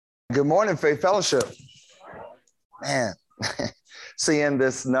Good morning, Faith Fellowship. Man, seeing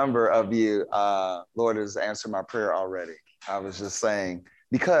this number of you, Lord has answered my prayer already. I was just saying,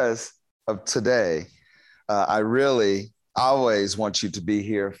 because of today, I really always want you to be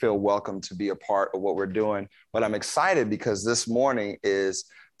here, feel welcome to be a part of what we're doing. But I'm excited because this morning is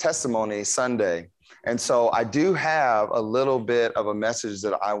Testimony Sunday. And so I do have a little bit of a message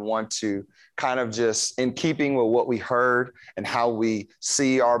that I want to kind of just in keeping with what we heard and how we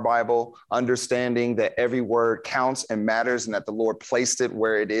see our Bible, understanding that every word counts and matters and that the Lord placed it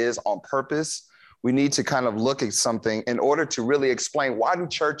where it is on purpose. We need to kind of look at something in order to really explain why do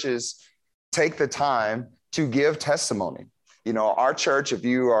churches take the time to give testimony. You know, our church, if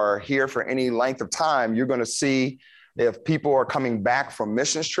you are here for any length of time, you're going to see if people are coming back from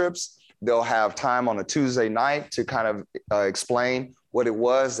mission trips, they'll have time on a Tuesday night to kind of explain what it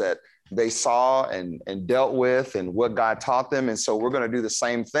was that they saw and dealt with and what God taught them. And so we're going to do the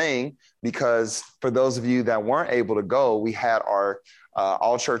same thing because for those of you that weren't able to go, we had our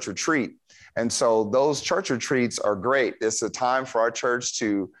all church retreat. And so those church retreats are great. It's a time for our church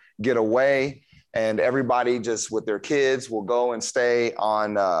to get away and everybody just with their kids will go and stay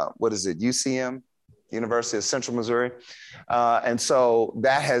on, UCM? University of Central Missouri. And so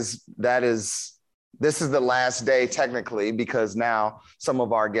this is the last day technically, because now some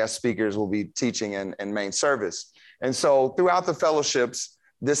of our guest speakers will be teaching in main service. And so throughout the fellowships,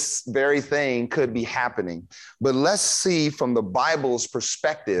 this very thing could be happening. But let's see from the Bible's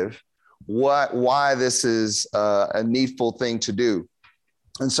perspective, why this is a needful thing to do.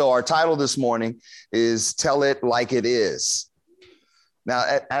 And so our title this morning is Tell It Like It Is.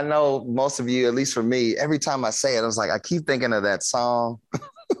 Now, I know most of you, at least for me, every time I say it, I was like, I keep thinking of that song,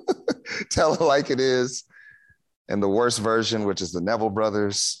 Tell It Like It Is, and the worst version, which is the Neville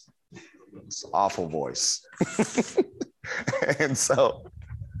Brothers. It's an awful voice. And so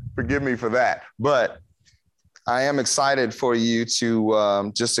forgive me for that. But I am excited for you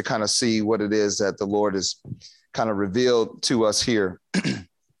to just to kind of see what it is that the Lord has kind of revealed to us here.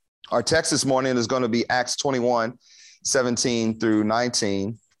 Our text this morning is going to be Acts 21:17 through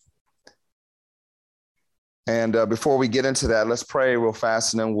 19. And before we get into that, let's pray real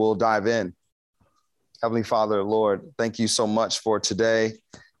fast and then we'll dive in. Heavenly Father, Lord, thank you so much for today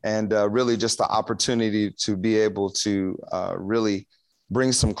and really just the opportunity to be able to really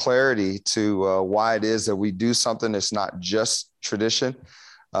bring some clarity to why it is that we do something that's not just tradition.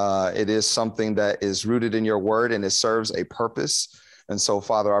 It is something that is rooted in your word and it serves a purpose. And so,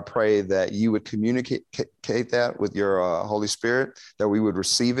 Father, I pray that you would communicate that with your Holy Spirit, that we would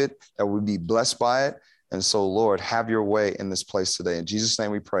receive it, that we'd be blessed by it. And so, Lord, have your way in this place today. In Jesus'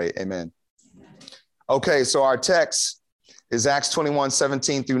 name we pray. Amen. Okay, so our text is Acts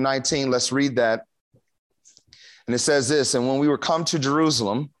 21:17 through 19. Let's read that. And it says this, and when we were come to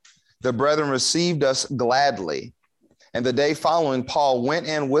Jerusalem, the brethren received us gladly. And the day following, Paul went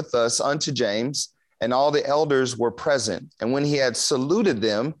in with us unto James, and all the elders were present. And when he had saluted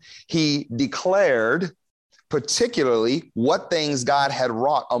them, he declared particularly what things God had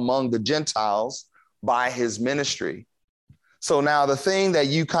wrought among the Gentiles by his ministry. So now the thing that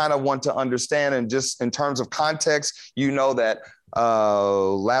you kind of want to understand, and just in terms of context, you know that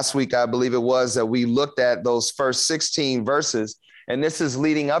last week, I believe it was, that we looked at those first 16 verses, and this is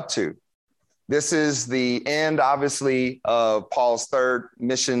leading up to. This is the end, obviously, of Paul's third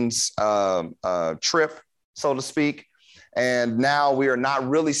missions trip, so to speak. And now we are not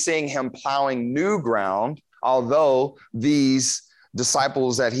really seeing him plowing new ground, although these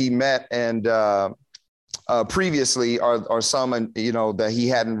disciples that he met and previously are some, you know, that he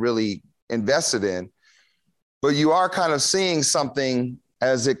hadn't really invested in. But you are kind of seeing something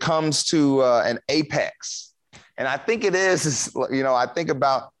as it comes to an apex. And I think it is, you know, I think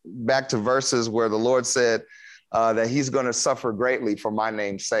about back to verses where the Lord said that he's going to suffer greatly for my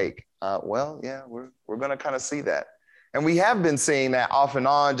name's sake. Well, yeah, we're going to kind of see that. And we have been seeing that off and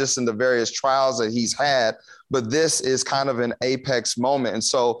on just in the various trials that he's had. But this is kind of an apex moment. And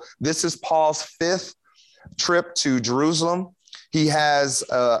so this is Paul's fifth trip to Jerusalem. He has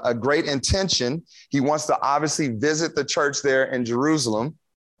a great intention. He wants to obviously visit the church there in Jerusalem.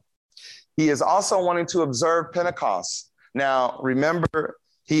 He is also wanting to observe Pentecost. Now, remember,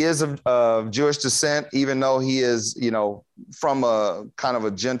 he is of Jewish descent, even though he is, you know, from a kind of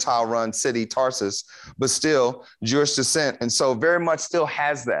a Gentile-run city, Tarsus, but still Jewish descent. And so very much still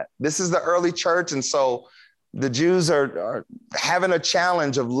has that. This is the early church. And so the Jews are having a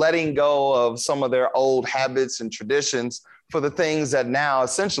challenge of letting go of some of their old habits and traditions for the things that now,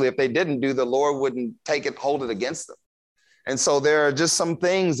 essentially, if they didn't do, the Lord wouldn't hold it against them. And so there are just some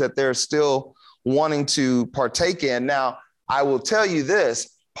things that they're still wanting to partake in. Now, I will tell you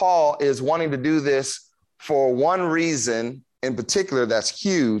this, Paul is wanting to do this for one reason in particular that's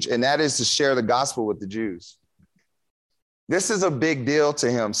huge, and that is to share the gospel with the Jews. This is a big deal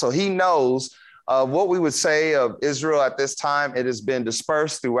to him. So he knows what we would say of Israel at this time. It has been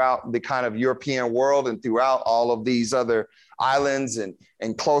dispersed throughout the kind of European world and throughout all of these other islands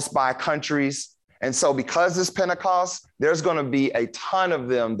and close by countries. And so because it's Pentecost, there's going to be a ton of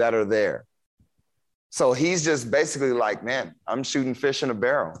them that are there. So he's just basically like, man, I'm shooting fish in a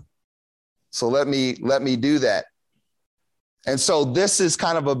barrel. So let me do that. And so this is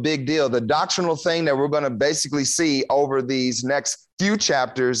kind of a big deal. The doctrinal thing that we're going to basically see over these next few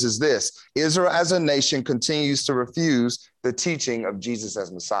chapters is this: Israel as a nation continues to refuse the teaching of Jesus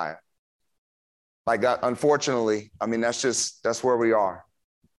as Messiah. Like, unfortunately, I mean, that's where we are.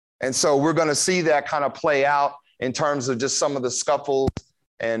 And so we're going to see that kind of play out in terms of just some of the scuffles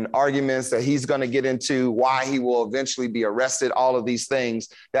and arguments that he's going to get into, why he will eventually be arrested, all of these things.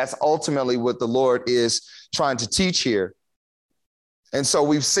 That's ultimately what the Lord is trying to teach here. And so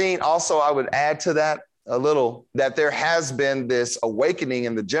we've seen also, I would add to that a little, that there has been this awakening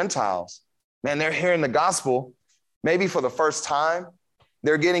in the Gentiles. Man, they're hearing the gospel maybe for the first time.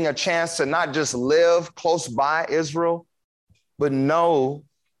 They're getting a chance to not just live close by Israel, but know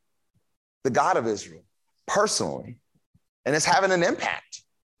the God of Israel personally. And it's having an impact.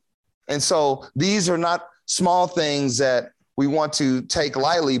 And so these are not small things that we want to take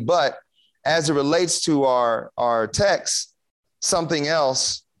lightly, but as it relates to our text, something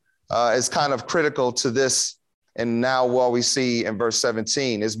else is kind of critical to this. And now what we see in verse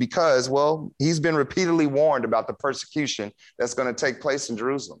 17 is because, well, he's been repeatedly warned about the persecution that's going to take place in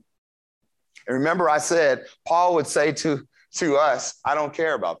Jerusalem. And remember, I said, Paul would say to us, I don't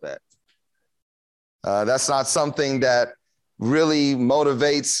care about that. That's not something that really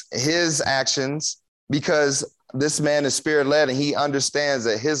motivates his actions, because this man is spirit-led and he understands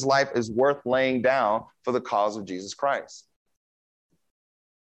that his life is worth laying down for the cause of Jesus Christ.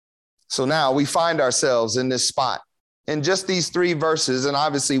 So now we find ourselves in this spot in just these 3 verses, and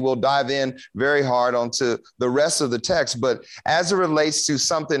obviously we'll dive in very hard onto the rest of the text. But as it relates to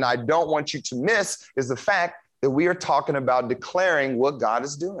something I don't want you to miss is the fact that we are talking about declaring what God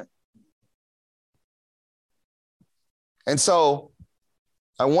is doing. And so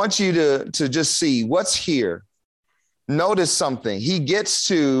I want you to just see what's here. Notice something. He gets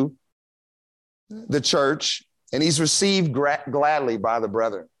to the church and he's received gladly by the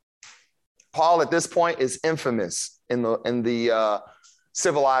brethren. Paul at this point is infamous in the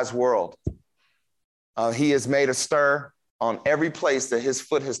civilized world. He has made a stir on every place that his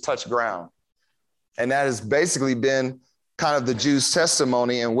foot has touched ground. And that has basically been kind of the Jews'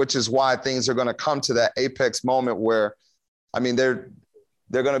 testimony, and which is why things are going to come to that apex moment where, I mean, they're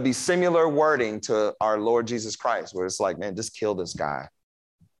going to be similar wording to our Lord Jesus Christ, where it's like, man, just kill this guy.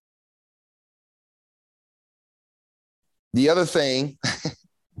 The other thing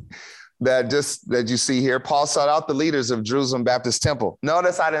that you see here, Paul sought out the leaders of Jerusalem Baptist Temple.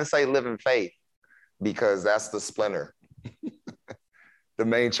 Notice I didn't say live in faith, because that's the splinter. The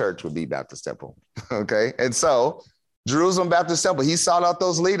main church would be Baptist Temple. Okay. And so Jerusalem Baptist Temple, he sought out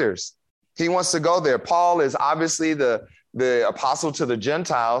those leaders. He wants to go there. Paul is obviously the apostle to the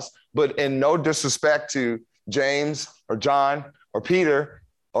Gentiles, but in no disrespect to James or John or Peter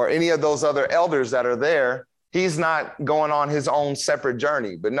or any of those other elders that are there. He's not going on his own separate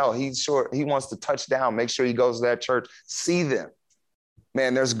journey, but no, he wants to touch down, make sure he goes to that church, see them.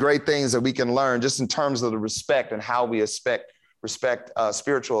 Man, there's great things that we can learn just in terms of the respect and how we respect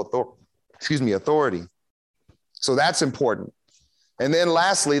spiritual authority. So that's important. And then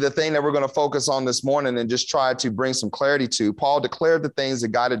lastly, the thing that we're going to focus on this morning and just try to bring some clarity to, Paul declared the things that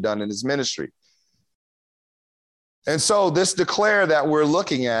God had done in his ministry. And so this declare that we're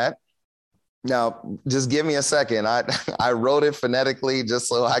looking at, now, just give me a second. I wrote it phonetically just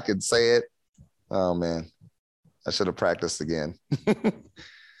so I could say it. Oh, man. I should have practiced again.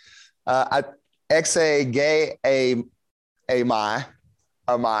 Amai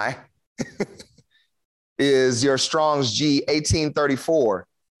is your Strong's G 1834.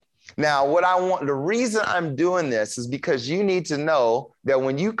 Now, the reason I'm doing this is because you need to know that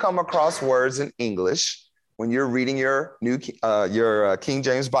when you come across words in English, when you're reading your King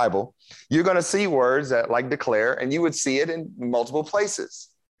James Bible, you're going to see words that like declare, and you would see it in multiple places.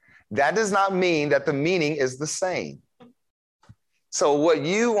 That does not mean that the meaning is the same. So what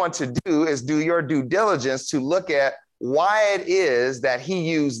you want to do is do your due diligence to look at why it is that he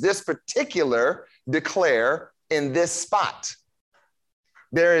used this particular declare in this spot.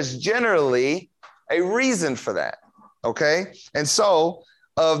 There is generally a reason for that, okay? And so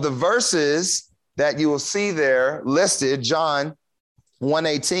of the verses that you will see there listed, John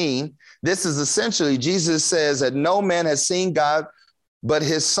 1:18, this is essentially, Jesus says that no man has seen God, but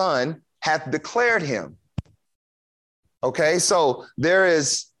his Son hath declared him. Okay, so there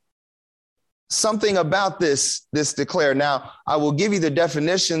is something about this declare. Now, I will give you the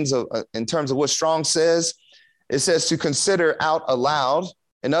definitions of in terms of what Strong says. It says to consider out aloud.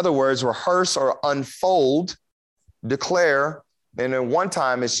 In other words, rehearse or unfold, declare. And then one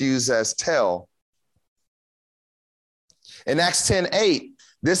time it's used as tell. In Acts 10:8,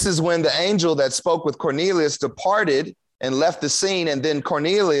 this is when the angel that spoke with Cornelius departed and left the scene. And then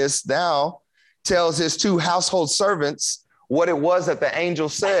Cornelius now tells his two household servants what it was that the angel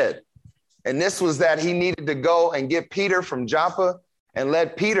said. And this was that he needed to go and get Peter from Joppa and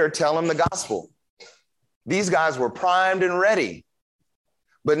let Peter tell him the gospel. These guys were primed and ready.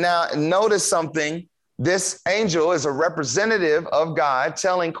 But now notice something. This angel is a representative of God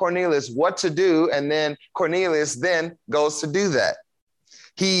telling Cornelius what to do. And then Cornelius then goes to do that.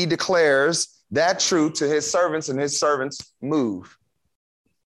 He declares that truth to his servants, and his servants move.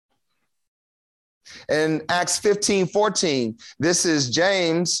 In Acts 15:14, this is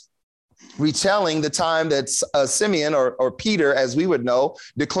James retelling the time that Simeon or Peter, as we would know,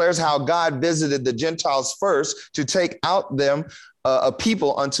 declares how God visited the Gentiles first to take out them a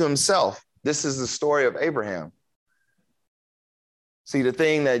people unto himself. This is the story of Abraham. See, the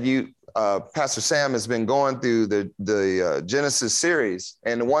thing that Pastor Sam has been going through the Genesis series,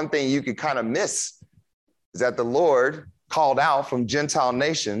 and the one thing you could kind of miss is that the Lord called out from Gentile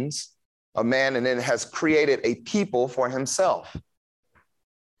nations a man and then has created a people for himself.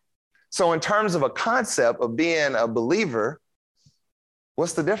 So in terms of a concept of being a believer,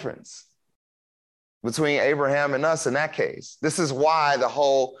 what's the difference between Abraham and us in that case? This is why the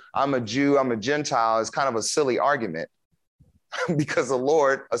whole I'm a Jew, I'm a Gentile is kind of a silly argument. Because the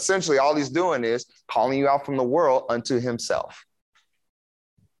Lord, essentially all he's doing is calling you out from the world unto himself.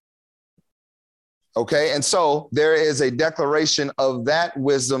 Okay, and so there is a declaration of that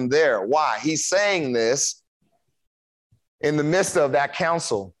wisdom there. Why? He's saying this in the midst of that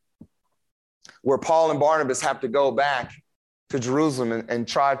council where Paul and Barnabas have to go back to Jerusalem and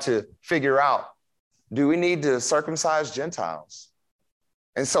try to figure out, do we need to circumcise Gentiles?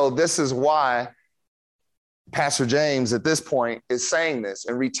 And so this is why Pastor James at this point is saying this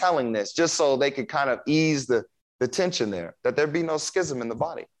and retelling this, just so they could kind of ease the tension there, that there be no schism in the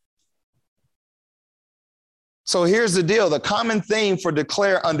body. So here's the deal. The common theme for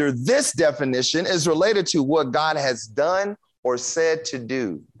declare under this definition is related to what God has done or said to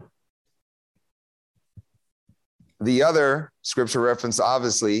do. The other scripture reference,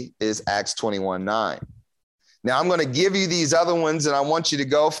 obviously, is Acts 21:9. Now, I'm going to give you these other ones, and I want you to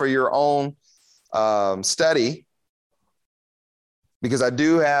go for your own study, because I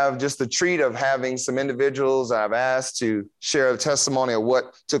do have just the treat of having some individuals I've asked to share a testimony of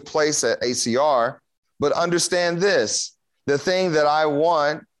what took place at ACR. But understand this, the thing that I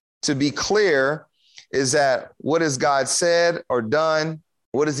want to be clear is that what has God said or done?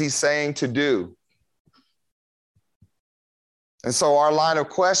 What is he saying to do? And so our line of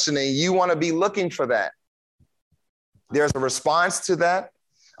questioning, you want to be looking for that. There's a response to that.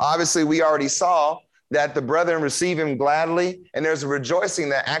 Obviously, we already saw that the brethren receive him gladly, and there's a rejoicing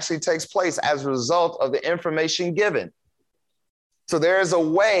that actually takes place as a result of the information given. So there is a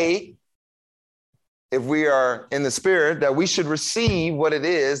way, if we are in the spirit, that we should receive what it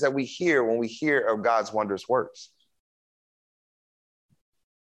is that we hear when we hear of God's wondrous works.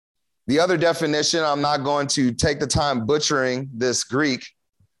 The other definition, I'm not going to take the time butchering this Greek.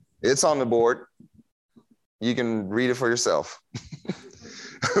 It's on the board. You can read it for yourself.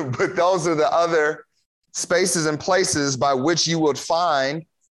 But those are the other spaces and places by which you would find.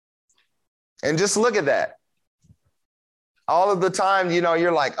 And just look at that. All of the time,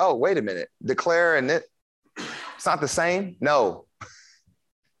 you're like, oh, wait a minute. Declare and it's not the same? No.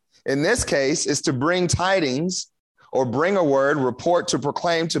 In this case, it's to bring tidings or bring a word, report, to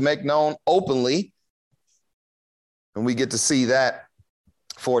proclaim, to make known openly. And we get to see that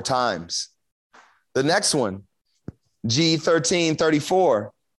 4 times. The next one,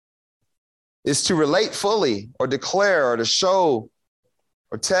 G13:34, is to relate fully or declare or to show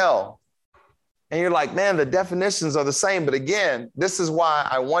or tell. And you're like, man, the definitions are the same. But again, this is why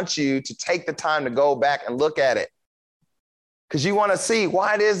I want you to take the time to go back and look at it. Because you want to see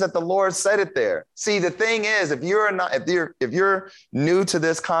why it is that the Lord said it there. See, the thing is, if you're new to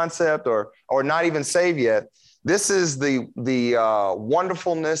this concept or not even saved yet, this is the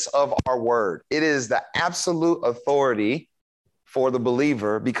wonderfulness of our word. It is the absolute authority for the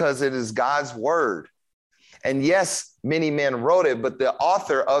believer because it is God's word. And yes, many men wrote it, but the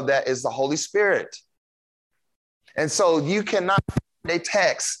author of that is the Holy Spirit. And so you cannot a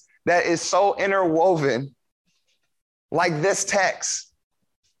text that is so interwoven like this text.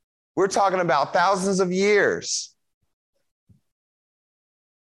 We're talking about thousands of years.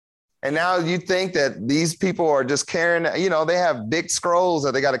 And now you think that these people are just carrying, they have big scrolls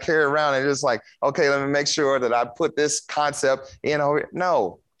that they got to carry around. And just like, okay, let me make sure that I put this concept in.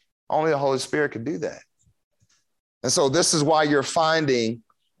 No, only the Holy Spirit could do that. And so this is why you're finding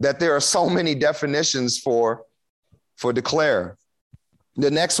that there are so many definitions for declare. The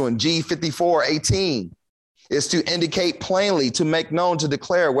next one, G54:18, is to indicate plainly, to make known, to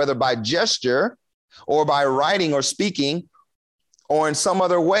declare, whether by gesture or by writing or speaking or in some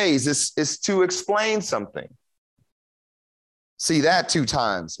other ways. Is to explain something. See that 2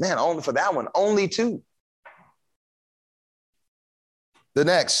 times. Man, only for that one, only 2. The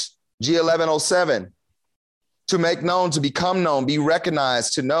next, G11:07, to make known, to become known, be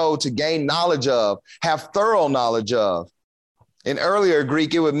recognized, to know, to gain knowledge of, have thorough knowledge of. In earlier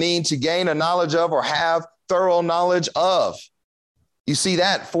Greek, it would mean to gain a knowledge of or have thorough knowledge of. You see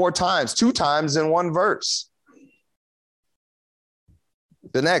that 4 times, 2 times in one verse.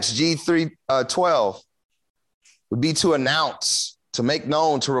 The next, G3:12, would be to announce, to make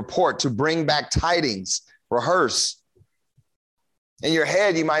known, to report, to bring back tidings, rehearse. In your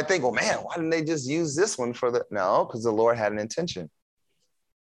head, you might think, well, man, why didn't they just use this one for the... No, because the Lord had an intention.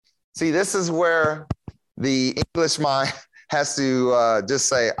 See, this is where the English mind has to just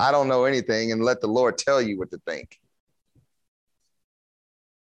say, I don't know anything, and let the Lord tell you what to think.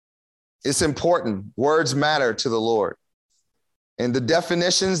 It's important. Words matter to the Lord. And the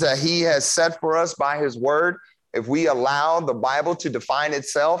definitions that he has set for us by his word, if we allow the Bible to define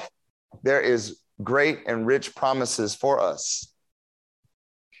itself, there is great and rich promises for us.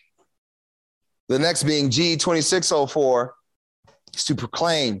 The next being G26:04 is to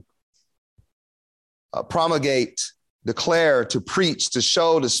proclaim, promulgate, declare, to preach, to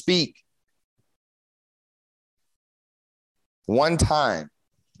show, to speak. 1 time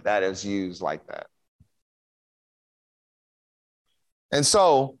that is used like that. And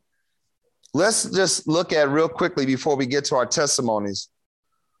so let's just look at real quickly before we get to our testimonies.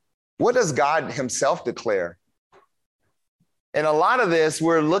 What does God himself declare? And a lot of this,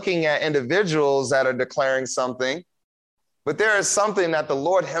 we're looking at individuals that are declaring something, but there is something that the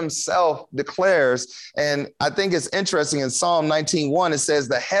Lord himself declares. And I think it's interesting in Psalm 19:1, it says,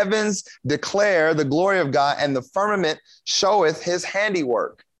 the heavens declare the glory of God, and the firmament showeth his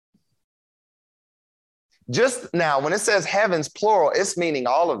handiwork. Just now, when it says heavens, plural, it's meaning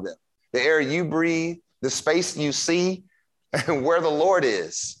all of them. The air you breathe, the space you see, and where the Lord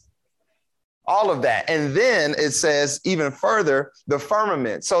is. All of that. And then it says even further, the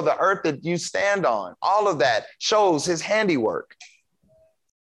firmament. So the earth that you stand on, all of that shows his handiwork.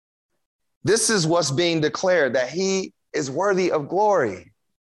 This is what's being declared, that he is worthy of glory.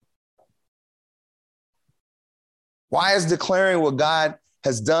 Why is declaring what God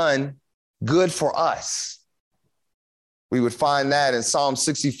has done good for us? We would find that in Psalm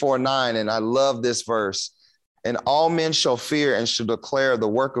 64:9, and I love this verse. And all men shall fear and shall declare the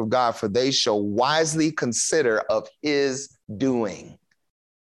work of God, for they shall wisely consider of his doing.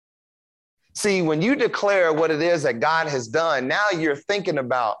 See, when you declare what it is that God has done, now you're thinking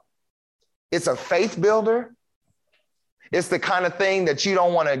about, it's a faith builder. It's the kind of thing that you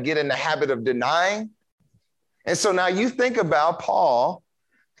don't want to get in the habit of denying. And so now you think about Paul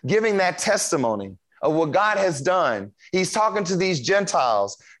giving that testimony of what God has done. He's talking to these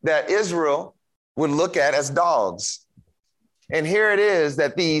Gentiles that Israel would look at as dogs. And here it is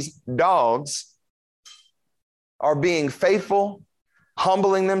that these dogs are being faithful,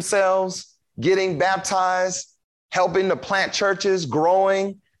 humbling themselves, getting baptized, helping to plant churches,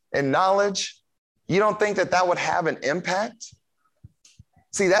 growing in knowledge. You don't think that that would have an impact?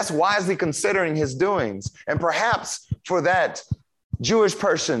 See, that's wisely considering his doings. And perhaps for that Jewish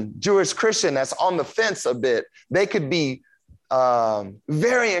person, Jewish Christian that's on the fence a bit, they could be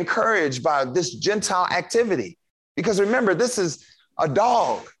very encouraged by this Gentile activity. Because remember, this is a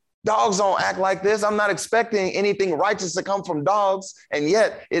dog. Dogs don't act like this. I'm not expecting anything righteous to come from dogs. And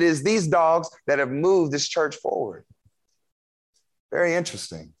yet it is these dogs that have moved this church forward. Very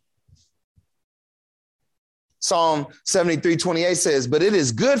interesting. Psalm 73:28 says, but it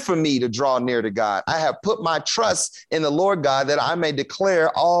is good for me to draw near to God. I have put my trust in the Lord God that I may declare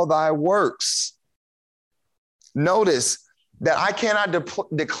all thy works. Notice that I cannot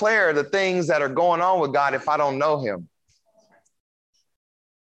declare the things that are going on with God if I don't know him.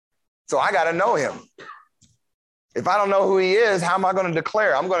 So I got to know him. If I don't know who he is, how am I going to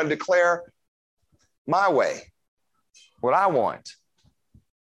declare? I'm going to declare my way, what I want.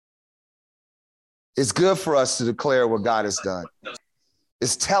 It's good for us to declare what God has done.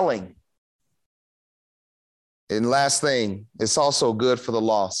 It's telling. And last thing, it's also good for the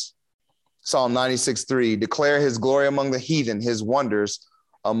lost. Psalm 96:3, declare his glory among the heathen, his wonders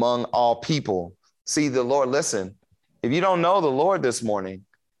among all people. See, the Lord, listen, if you don't know the Lord this morning,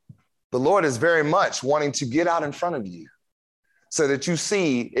 the Lord is very much wanting to get out in front of you so that you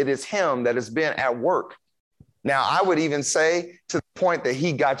see it is him that has been at work. Now, I would even say to the point that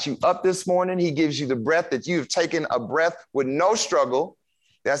he got you up this morning, he gives you the breath, that you've taken a breath with no struggle.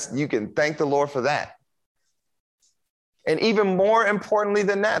 You can thank the Lord for that. And even more importantly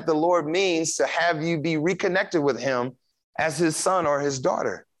than that, the Lord means to have you be reconnected with him as his son or his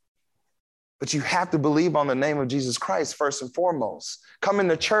daughter. But you have to believe on the name of Jesus Christ first and foremost. Coming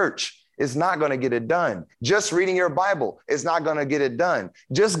to church is not going to get it done. Just reading your Bible is not going to get it done.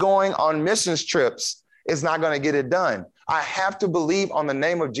 Just going on missions trips is not going to get it done. I have to believe on the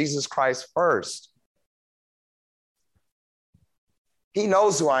name of Jesus Christ first. He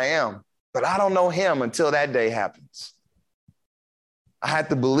knows who I am, but I don't know him until that day happens. I had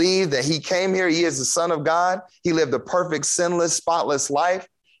to believe that he came here. He is the Son of God. He lived a perfect, sinless, spotless life.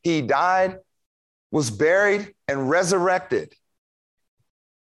 He died, was buried, and resurrected.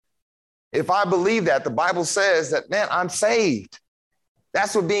 If I believe that, the Bible says that, man, I'm saved.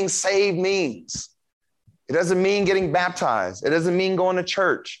 That's what being saved means. It doesn't mean getting baptized. It doesn't mean going to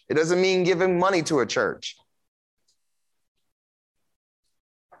church. It doesn't mean giving money to a church.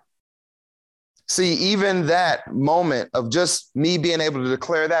 See, even that moment of just me being able to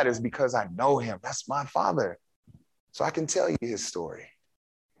declare that is because I know him. That's my Father. So I can tell you his story.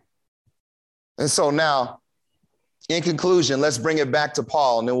 And so now, in conclusion, let's bring it back to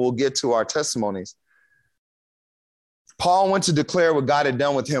Paul, and then we'll get to our testimonies. Paul went to declare what God had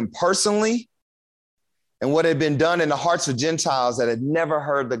done with him personally and what had been done in the hearts of Gentiles that had never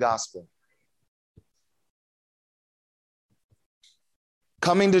heard the gospel.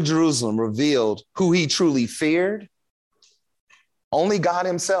 Coming to Jerusalem revealed who he truly feared, only God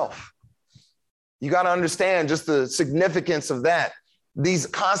himself. You got to understand just the significance of that. These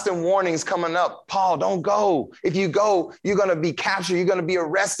constant warnings coming up. Paul, don't go. If you go, you're going to be captured. You're going to be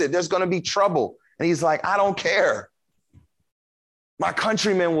arrested. There's going to be trouble. And he's like, I don't care. My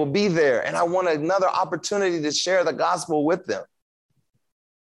countrymen will be there, and I want another opportunity to share the gospel with them.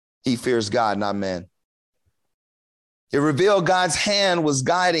 He fears God, not man. It revealed God's hand was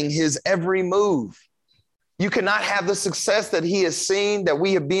guiding his every move. You cannot have the success that he has seen, that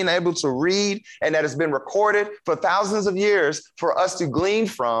we have been able to read, and that has been recorded for thousands of years for us to glean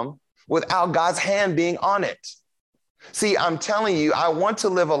from without God's hand being on it. See, I'm telling you, I want to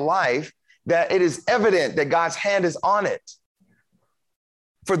live a life that it is evident that God's hand is on it.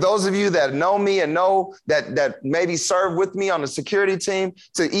 For those of you that know me and know that maybe serve with me on the security team,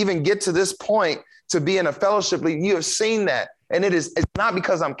 to even get to this point, to be in a fellowship league, you have seen that. And it's not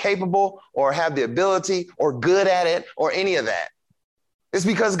because I'm capable or have the ability or good at it or any of that. It's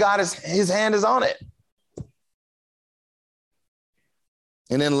because his hand is on it.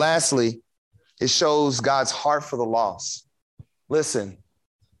 And then lastly, it shows God's heart for the lost. Listen,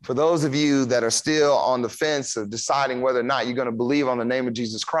 for those of you that are still on the fence of deciding whether or not you're going to believe on the name of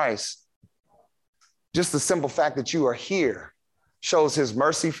Jesus Christ, just the simple fact that you are here shows his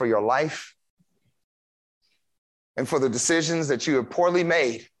mercy for your life and for the decisions that you have poorly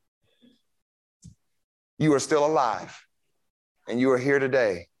made. You are still alive, and you are here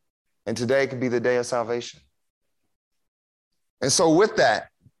today, and today could be the day of salvation. And so with that,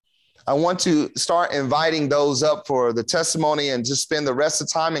 I want to start inviting those up for the testimony and just spend the rest of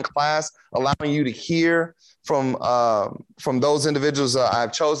the time in class allowing you to hear from those individuals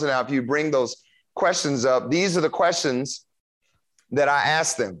I've chosen. Now, if you bring those questions up, these are the questions that I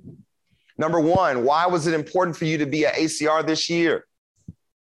asked them. Number one, why was it important for you to be at ACR this year?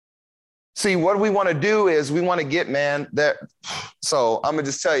 See, what we want to do is we want to get, so I'm going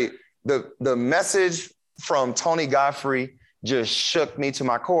to just tell you, the message from Tony Godfrey just shook me to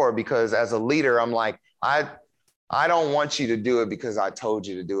my core, because as a leader, I'm like, I don't want you to do it because I told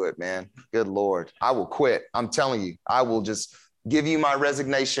you to do it, man. Good Lord. I will quit. I'm telling you, I will just give you my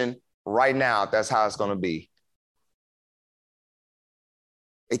resignation right now if that's how it's going to be.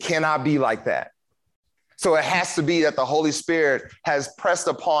 It cannot be like that. So it has to be that the Holy Spirit has pressed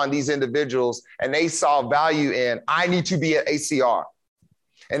upon these individuals and they saw value in, I need to be at ACR.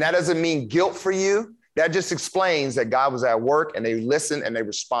 And that doesn't mean guilt for you. That just explains that God was at work and they listened and they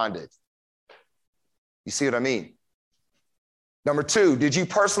responded. You see what I mean? Number two, did you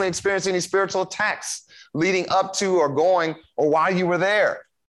personally experience any spiritual attacks leading up to or going or while you were there?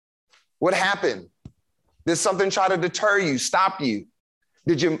 What happened? Did something try to deter you, stop you?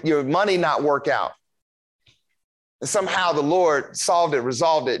 Did your money not work out? And somehow the Lord solved it,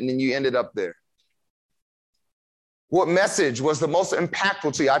 resolved it, and then you ended up there. What message was the most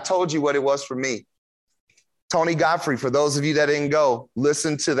impactful to you? I told you what it was for me. Tony Godfrey, for those of you that didn't go,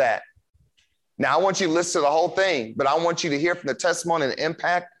 listen to that. Now, I want you to listen to the whole thing, but I want you to hear from the testimony and the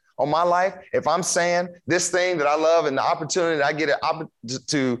impact on my life. If I'm saying this thing that I love and the opportunity that I get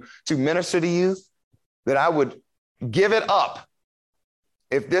to minister to you, that I would give it up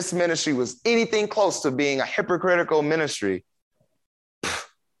if this ministry was anything close to being a hypocritical ministry.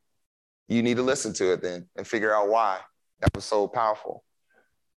 You need to listen to it then and figure out why that was so powerful.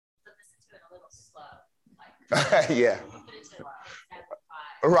 But listen to it a little slow. Like, yeah. Put it to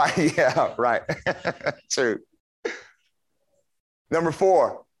Right. Yeah. Right. True. Number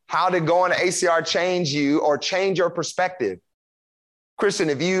 4, how did going to ACR change you or change your perspective? Christian,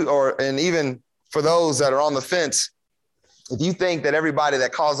 and even for those that are on the fence, if you think that everybody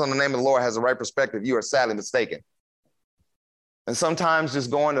that calls on the name of the Lord has the right perspective, you are sadly mistaken. And sometimes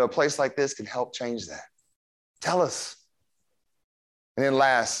just going to a place like this can help change that. Tell us. And then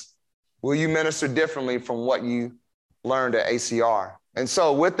last, will you minister differently from what you learned at ACR? And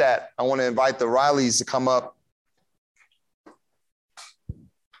so with that, I want to invite the Rileys to come up.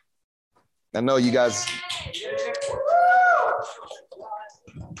 I know you guys.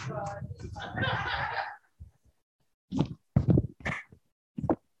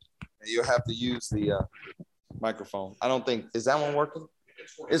 You'll have to use the microphone. I don't think, is that one working?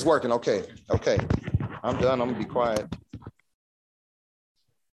 It's working. Okay. Okay. I'm done. I'm going to be quiet.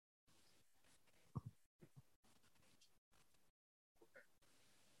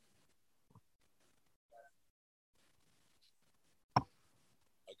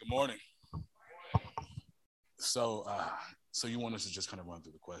 Good morning. So you want us to just kind of run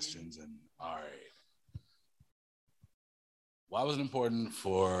through the questions, and all right. Why was it important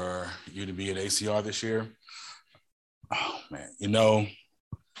for you to be at ACR this year? Oh man,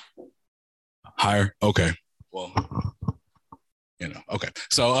 higher. Okay. Well, okay.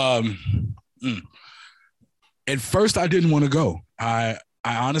 So at first I didn't want to go. I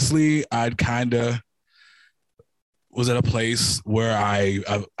honestly, I'd kind of was at a place where I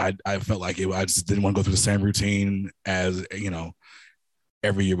felt like I just didn't want to go through the same routine as,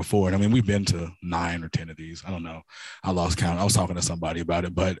 every year before. And I mean, we've been to 9 or 10 of these. I don't know. I lost count. I was talking to somebody about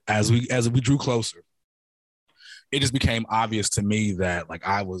it, but as we drew closer, it just became obvious to me that like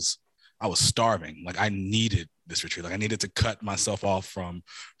I was starving. Like I needed this retreat. Like I needed to cut myself off from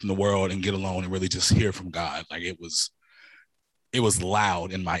the world and get alone and really just hear from God. Like it was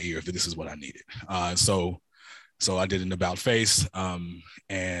loud in my ear that this is what I needed. So I did an about face,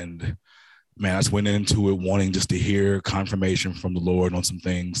 and man, I just went into it wanting just to hear confirmation from the Lord on some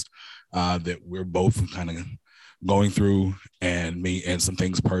things that we're both kind of going through, and some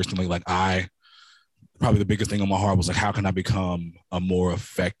things personally. Like probably the biggest thing on my heart was like, how can I become a more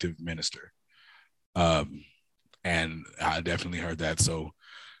effective minister? And I definitely heard that. So,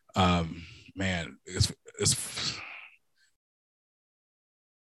 man,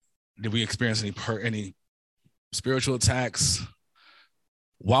 did we experience any spiritual attacks?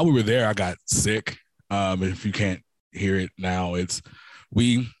 While we were there, I got sick. If you can't hear it now,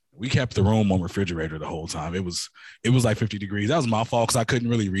 we kept the room on refrigerator the whole time. It was like 50 degrees. That was my fault because I couldn't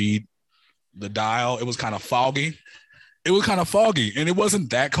really read the dial. It was kind of foggy. And it wasn't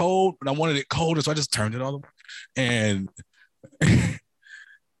that cold, but I wanted it colder, so I just turned it all the way. And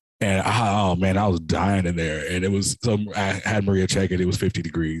oh man, I was dying in there. And it was, so I had Maria check it. It was 50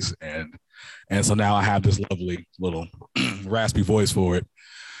 degrees. And so now I have this lovely little raspy voice for it.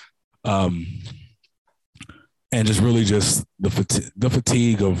 And just really just the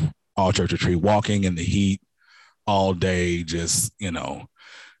fatigue of all church retreat, walking in the heat all day, just,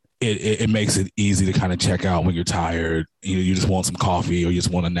 it makes it easy to kind of check out when you're tired. You just want some coffee, or you just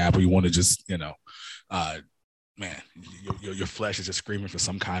want a nap, or you want to just, man, your flesh is just screaming for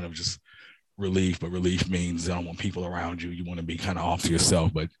some kind of just relief, but relief means you don't want people around you. You want to be kind of off to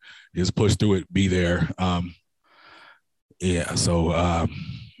yourself, but just push through it, be there. So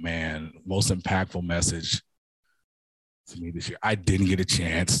man, most impactful message to me this year. I didn't get a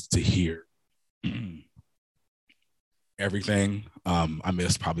chance to hear everything. I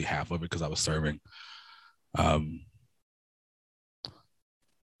missed probably half of it because I was serving. Man,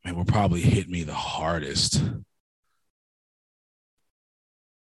 what probably hit me the hardest,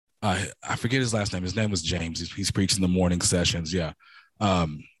 I forget his last name. His name was James. He's preaching the morning sessions. Yeah.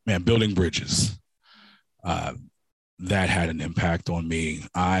 Man, building bridges. That had an impact on me.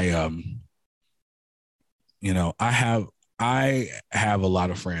 I I have a lot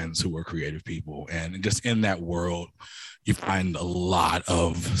of friends who are creative people, and just in that world, you find a lot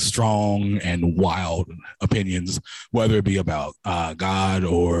of strong and wild opinions, whether it be about God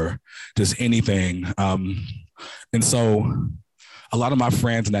or just anything. And so, a lot of my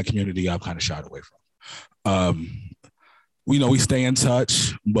friends in that community, I've kind of shied away from. We stay in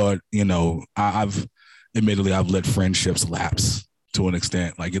touch, but I've admittedly I've let friendships lapse to an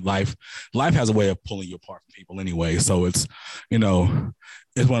extent. Like life has a way of pulling you apart from people anyway. So it's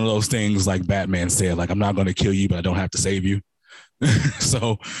it's one of those things like Batman said, like, I'm not going to kill you, but I don't have to save you.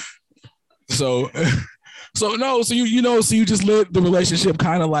 so no, so you just let the relationship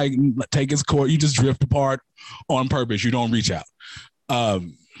kind of like take its course. You just drift apart on purpose. You don't reach out.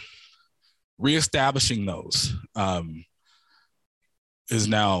 Reestablishing those is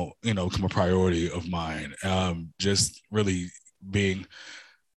now become a priority of mine. Just really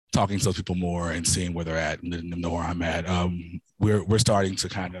talking to those people more and seeing where they're at and letting them know where I'm at. We're starting to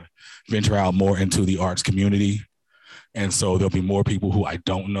kind of venture out more into the arts community. And so there'll be more people who I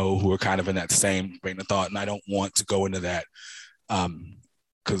don't know who are kind of in that same vein of thought. And I don't want to go into that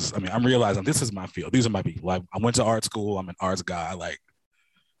because I'm realizing this is my field. These are my people. I went to art school. I'm an arts guy. Like,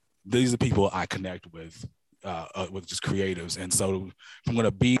 these are the people I connect with just creatives. And so if I'm going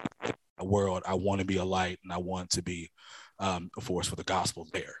to be in a world, I want to be a light and I want to be a force for the gospel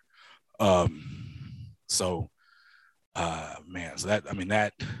there. So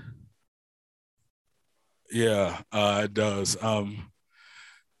that, yeah, it does.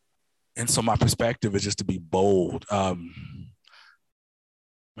 And so my perspective is just to be bold.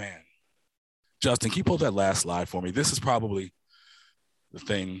 Justin, can you pull that last slide for me? This is probably the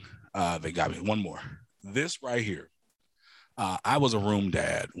thing that got me. One more. This right here. I was a room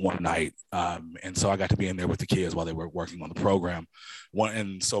dad one night, and so I got to be in there with the kids while they were working on the program.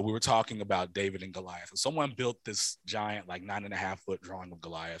 And so we were talking about David and Goliath. And someone built this giant, like 9.5-foot drawing of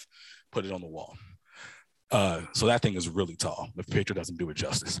Goliath, put it on the wall. So that thing is really tall. The picture doesn't do it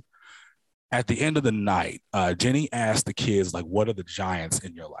justice. At the end of the night, Jenny asked the kids, like, what are the giants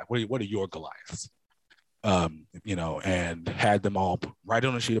in your life? What are your Goliaths? And had them all write it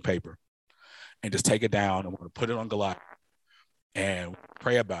on a sheet of paper and just take it down and we're going to put it on Goliath and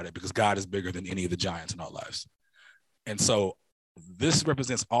pray about it because God is bigger than any of the giants in our lives. And so this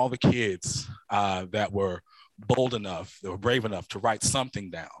represents all the kids that were bold enough, that were brave enough to write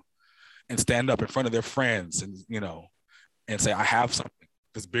something down and stand up in front of their friends and, and say, I have something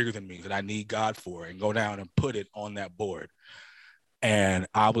that's bigger than me that I need God for, and go down and put it on that board. And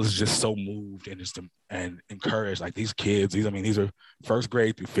I was just so moved and encouraged. Like, these kids, these are first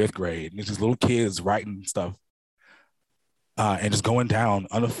grade through fifth grade, and these little kids writing stuff and just going down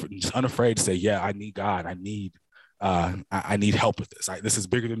unafraid to say, yeah, I need God. I need help with this. This is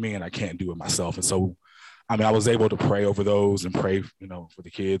bigger than me and I can't do it myself. And so, I was able to pray over those and pray, for the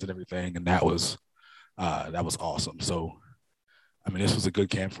kids and everything. And that was awesome. So, this was a good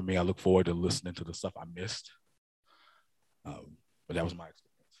camp for me. I look forward to listening to the stuff I missed. But that was my experience.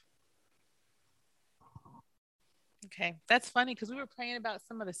 Okay. That's funny because we were praying about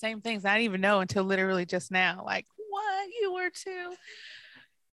some of the same things. I didn't even know until literally just now. Like, what? You were too?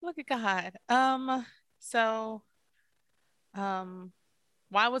 Look at God. So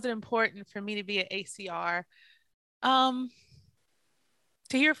why was it important for me to be at ACR? To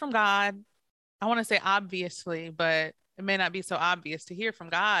hear from God. I want to say obviously, but it may not be so obvious. To hear from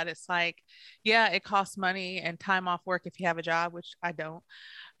God, it's like, yeah, it costs money and time off work if you have a job, which I don't.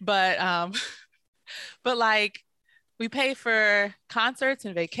 But but like, we pay for concerts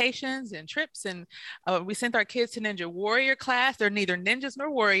and vacations and trips, and we sent our kids to Ninja Warrior class. They're neither ninjas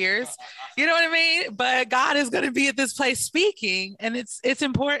nor warriors, you know what I mean? But God is going to be at this place speaking, and it's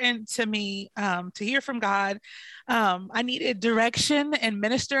important to me to hear from God. I needed direction and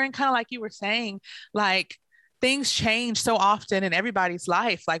ministering, kind of like you were saying. Like, things change so often in everybody's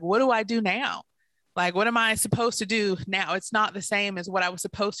life. Like, what do I do now? Like, what am I supposed to do now? It's not the same as what I was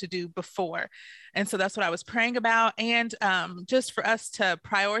supposed to do before. And so that's what I was praying about. And just for us to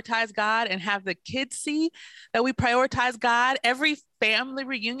prioritize God and have the kids see that we prioritize God. Every family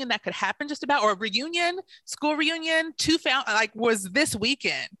reunion that could happen just about, or reunion, school reunion, was this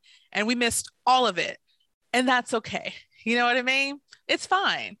weekend. And we missed all of it. And that's okay. You know what I mean? It's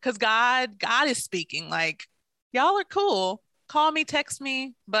fine because God is speaking. Like, y'all are cool. Call me, text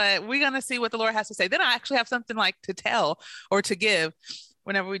me, but we're going to see what the Lord has to say. Then I actually have something like to tell or to give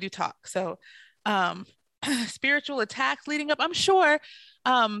whenever we do talk. So spiritual attacks leading up, I'm sure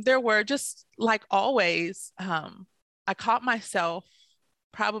there were, just like always. I caught myself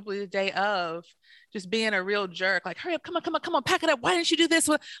probably the day of just being a real jerk. Like, hurry up, come on, pack it up. Why didn't you do this?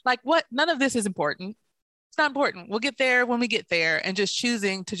 Like, what? None of this is important. It's not important. We'll get there when we get there, and just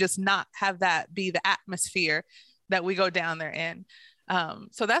choosing to just not have that be the atmosphere that we go down there in.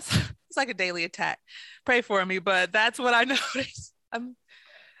 So that's it's like a daily attack. Pray for me, but that's what I noticed. I'm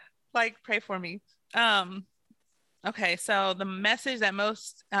like, pray for me. Okay, so the message that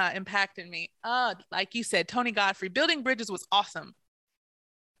most impacted me, like you said, Tony Godfrey, Building Bridges was awesome.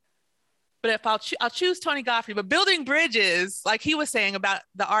 But if I'll choose Tony Godfrey, but Building Bridges, like he was saying about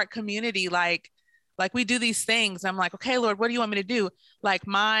the art community, like we do these things. I'm like, okay, Lord, what do you want me to do? Like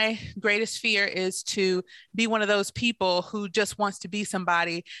my greatest fear is to be one of those people who just wants to be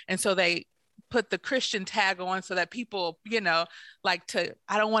somebody. And so they put the Christian tag on so that people, I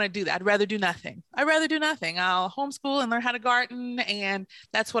don't want to do that. I'd rather do nothing. I'll homeschool and learn how to garden, and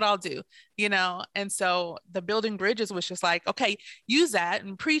that's what I'll do, And so the Building Bridges was just like, okay, use that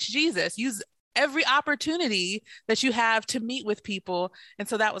and preach Jesus, use every opportunity that you have to meet with people. And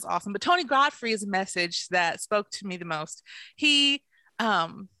so that was awesome. But Tony Godfrey's message that spoke to me the most, he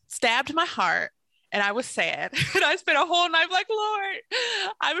stabbed my heart. And I was sad. And I spent a whole night like, Lord,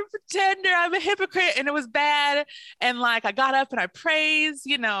 I'm a pretender, I'm a hypocrite. And it was bad. And like, I got up and I praised,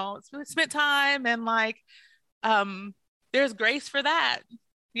 spent time, and like, there's grace for that,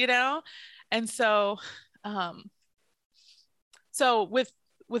 And so, so with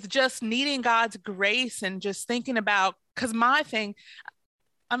just needing God's grace and just thinking about, because my thing,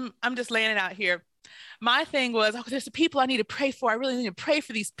 I'm just laying it out here. My thing was, there's the people I need to pray for. I really need to pray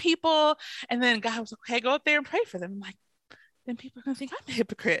for these people. And then God was, okay, go up there and pray for them. I'm like, then people are going to think I'm a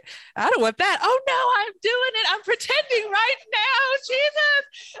hypocrite. I don't want that. Oh no, I'm doing it. I'm pretending right now,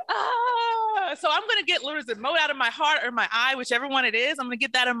 Jesus. So I'm going to get the mote out of my heart or my eye, whichever one it is. I'm going to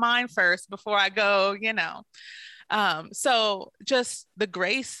get that in mind first before I go, So just the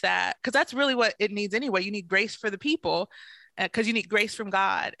grace because that's really what it needs anyway. You need grace for the people, because you need grace from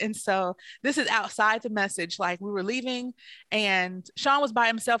God. And so this is outside the message. Like we were leaving and Sean was by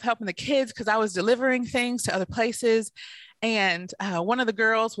himself helping the kids because I was delivering things to other places. And one of the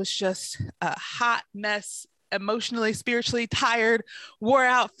girls was just a hot mess, emotionally, spiritually tired, wore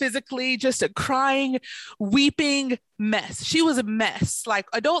out physically, just a crying, weeping mess. She was a mess. Like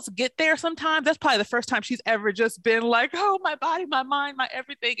adults get there sometimes. That's probably the first time she's ever just been like, oh, my body, my mind, my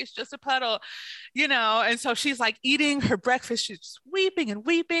everything is just a puddle, And so she's like eating her breakfast. She's just weeping and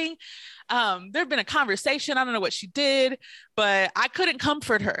weeping. There'd been a conversation. I don't know what she did, but I couldn't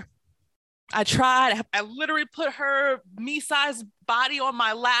comfort her. I tried. I literally put her me-sized body on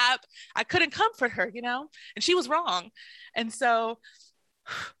my lap. I couldn't comfort her, and she was wrong. And so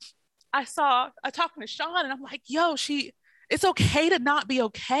I talking to Sean, and I'm like, yo, it's okay to not be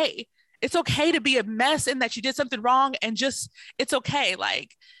okay. It's okay to be a mess and that you did something wrong, and it's okay.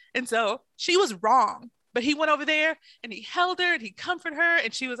 And so she was wrong, but he went over there and he held her and he comforted her,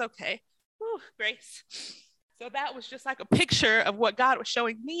 and she was okay. Whew, grace. So that was just like a picture of what God was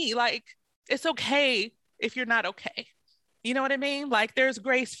showing me. Like, it's okay if you're not okay. You know what I mean? Like there's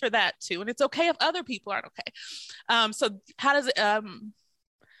grace for that too. And it's okay if other people aren't okay. So how does it,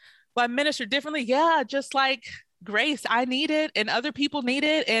 I minister differently? Yeah, just like grace. I need it and other people need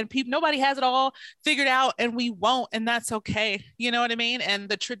it, and nobody has it all figured out, and we won't, and that's okay. You know what I mean? And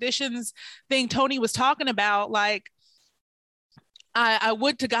the traditions thing Tony was talking about, like, I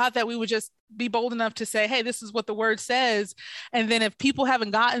would to God that we would just be bold enough to say, hey, this is what the word says. And then if people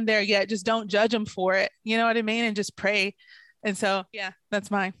haven't gotten there yet, just don't judge them for it. You know what I mean? And just pray. And so, yeah, that's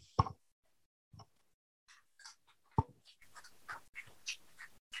mine.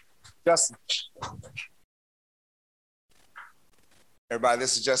 Justin. Everybody,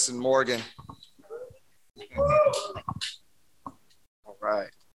 this is Justin Morgan. All right.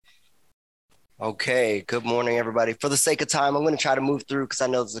 Okay, good morning, everybody. For the sake of time, I'm going to try to move through because I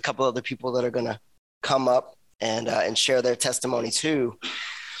know there's a couple other people that are going to come up and share their testimony too.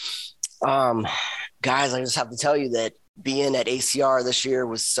 Guys, I just have to tell you that being at ACR this year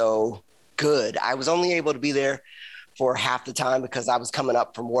was so good. I was only able to be there for half the time because I was coming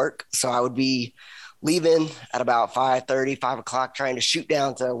up from work. So I would be leaving at about 5:30, 5 o'clock, trying to shoot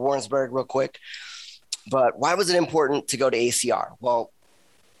down to Warrensburg real quick. But why was it important to go to ACR? Well,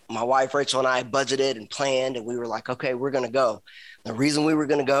 my wife, Rachel, and I budgeted and planned, and we were like, okay, we're going to go. The reason we were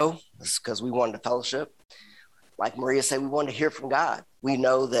going to go is because we wanted to fellowship. Like Maria said, we wanted to hear from God. We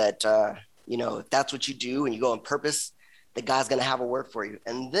know that, if that's what you do and you go on purpose, that God's going to have a word for you.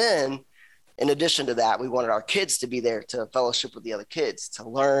 And then in addition to that, we wanted our kids to be there to fellowship with the other kids, to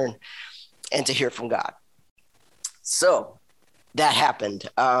learn and to hear from God. So that happened.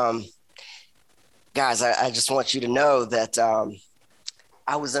 Guys, I just want you to know that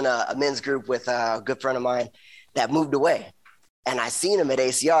I was in a men's group with a good friend of mine that moved away. And I seen him at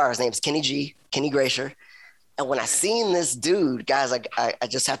ACR. His name's Kenny Gracier. And when I seen this dude, guys, I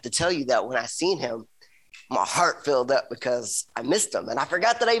just have to tell you that when I seen him, my heart filled up because I missed him. And I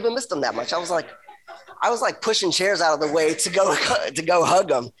forgot that I even missed him that much. I was like pushing chairs out of the way to go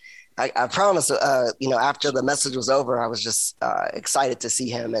hug him. I promise, after the message was over, I was just excited to see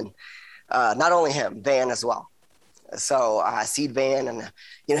him, and not only him, Van as well. So I see Van, and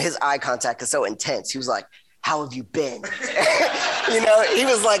his eye contact is so intense. He was like, "How have you been?" He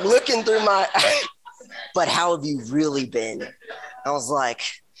was like looking through my, but how have you really been? I was like,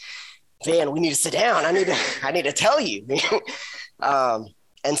 Van, we need to sit down. I need to tell you.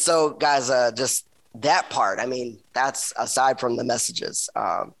 And so, guys, just that part. I mean, that's aside from the messages.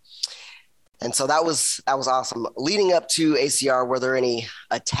 And so that was awesome. Leading up to ACR, were there any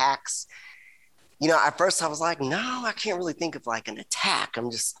attacks? At first I was like, no, I can't really think of like an attack.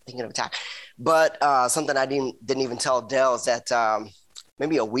 I'm just thinking of attack. But something I didn't even tell Dell is that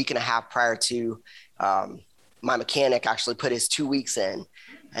maybe a week and a half prior to my mechanic actually put his 2 weeks in.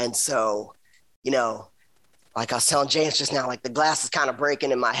 And so, like I was telling James just now, like the glass is kind of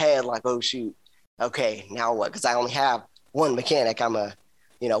breaking in my head, like, oh shoot, okay, now what? Because I only have one mechanic. I'm a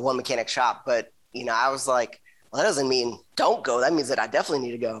one mechanic shop, but I was like, well, that doesn't mean don't go. That means that I definitely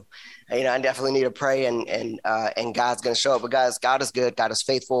need to go. I definitely need to pray, and God's going to show up. But guys, God is good. God is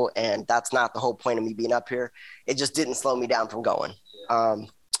faithful. And that's not the whole point of me being up here. It just didn't slow me down from going.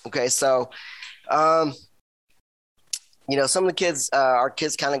 Okay. So, some of the kids, our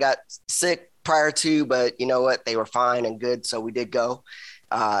kids kind of got sick prior to, but you know what? They were fine and good. So we did go,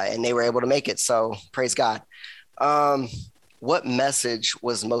 and they were able to make it. So praise God. What message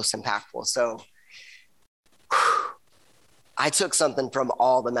was most impactful? So I took something from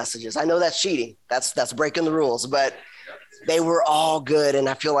all the messages. I know that's cheating. That's breaking the rules, but they were all good. And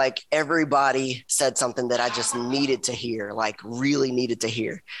I feel like everybody said something that I just needed to hear, like really needed to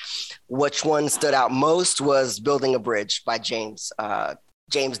hear. Which one stood out most was Building a Bridge by James.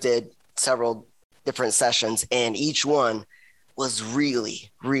 James did several different sessions, and each one was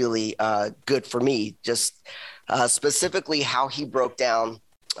really, really good for me. Just specifically how he broke down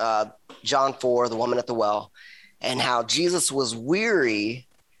John 4, the woman at the well, and how Jesus was weary.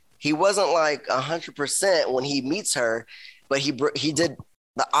 He wasn't like 100% when he meets her, but he did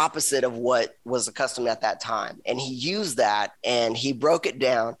the opposite of what was accustomed at that time. And he used that and he broke it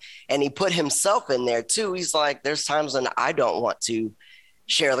down, and he put himself in there too. He's like, there's times when I don't want to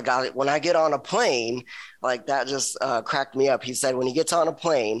share the gospel. When I get on a plane, like that just cracked me up. He said, when he gets on a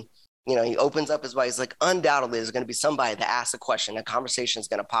plane, he opens up his Bible. He's like, undoubtedly, there's going to be somebody that asks a question. A conversation is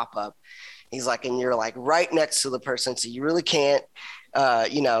going to pop up. He's like, and you're like right next to the person, so you really can't,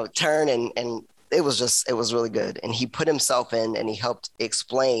 turn. And it was really good. And he put himself in, and he helped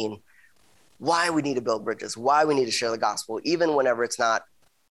explain why we need to build bridges, why we need to share the gospel, even whenever it's not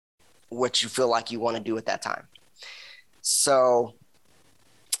what you feel like you want to do at that time. So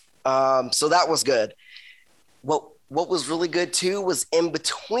that was good. What was really good too was in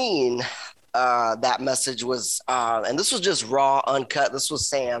between that message was, and this was just raw, uncut. This was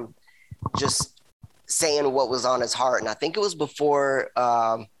Sam just saying what was on his heart. And I think it was before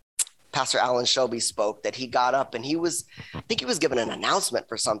Pastor Alan Shelby spoke that he got up, and I think he was giving an announcement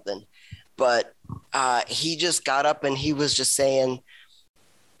for something, but he just got up and he was just saying,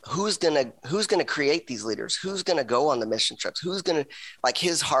 who's gonna create these leaders? Who's gonna go on the mission trips? Who's gonna, like,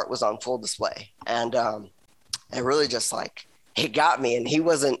 his heart was on full display. And it really just like, it got me. And he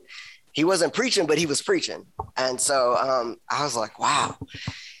wasn't preaching, but he was preaching. And so I was like, wow,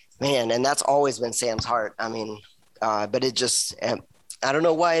 man. And that's always been Sam's heart. I mean, but it just, I don't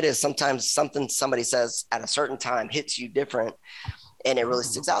know why it is. Sometimes something somebody says at a certain time hits you different, and it really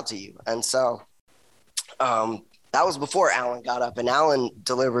sticks out to you. And so that was before Alan got up, and Alan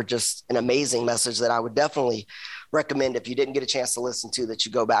delivered just an amazing message that I would definitely recommend, if you didn't get a chance to listen to, that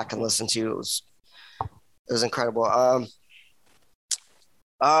you go back and listen to. It was incredible.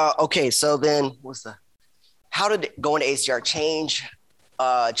 Okay, so then how did going to ACR change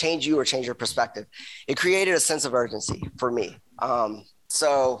you or change your perspective? It created a sense of urgency for me.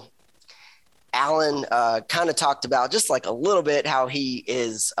 So Alan kind of talked about just like a little bit how he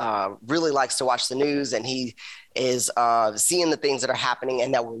is really likes to watch the news, and he is seeing the things that are happening,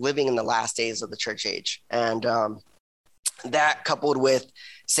 and that we're living in the last days of the church age. And that coupled with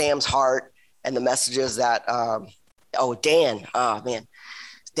Sam's heart and the messages that,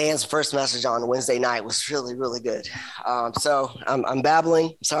 Dan's first message on Wednesday night was really, really good. So I'm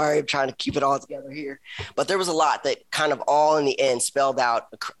babbling. Sorry, I'm trying to keep it all together here. But there was a lot that kind of all in the end spelled out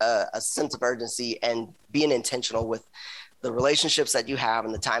a sense of urgency and being intentional with the relationships that you have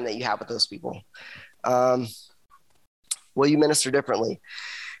and the time that you have with those people. Will you minister differently?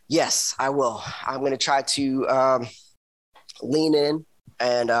 Yes, I will. I'm going to try to lean in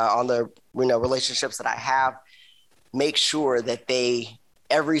and on the relationships that I have, make sure that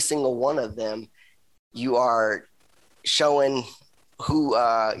every single one of them, you are showing who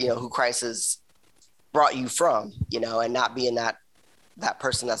who Christ has brought you from, and not being that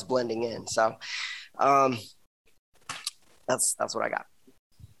person that's blending in. So that's what I got.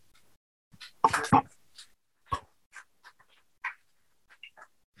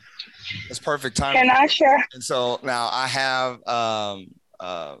 It's perfect time. Can I share? And so now I have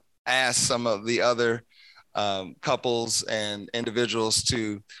asked some of the other couples and individuals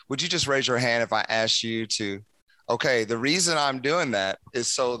would you just raise your hand if I asked you to? Okay, the reason I'm doing that is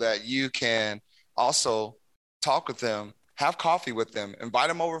so that you can also talk with them, have coffee with them, invite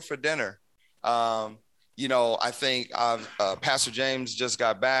them over for dinner. I think Pastor James just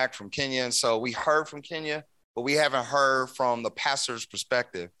got back from Kenya, and so we heard from Kenya, but we haven't heard from the pastor's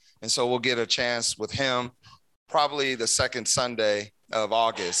perspective. And so we'll get a chance with him probably the second Sunday of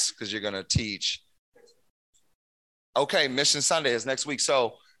August, because you're going to teach. Okay, Mission Sunday is next week.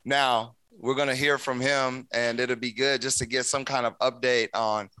 So now we're going to hear from him, and it'll be good just to get some kind of update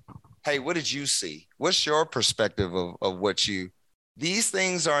on, hey, what did you see? What's your perspective of these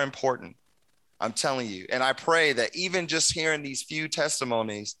things are important. I'm telling you. And I pray that even just hearing these few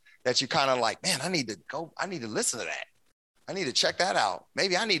testimonies that you kind of like, man, I need to listen to that. I need to check that out.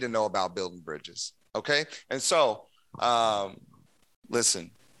 Maybe I need to know about building bridges. Okay. And so,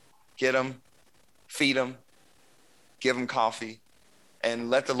 listen, get them, feed them, give them coffee, and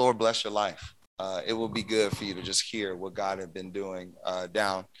let the Lord bless your life. It will be good for you to just hear what God had been doing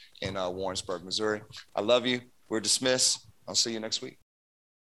down in Warrensburg, Missouri. I love you. We're dismissed. I'll see you next week.